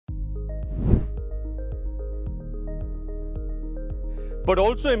But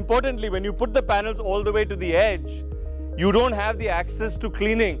also importantly, when you put the panels all the way to the edge, you don't have the access to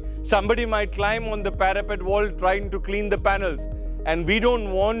cleaning. Somebody might climb on the parapet wall trying to clean the panels. And we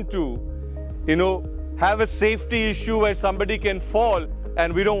don't want to, have a safety issue where somebody can fall,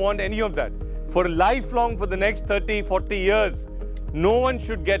 and we don't want any of that. For lifelong, for the next 30, 40 years, no one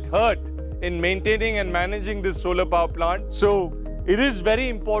should get hurt in maintaining and managing this solar power plant. So it is very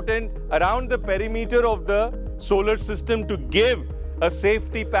important around the perimeter of the solar system to give a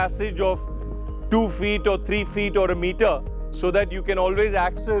safety passage of 2 feet or 3 feet or a meter, so that you can always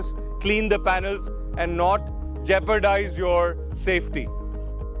access, clean the panels and not jeopardize your safety.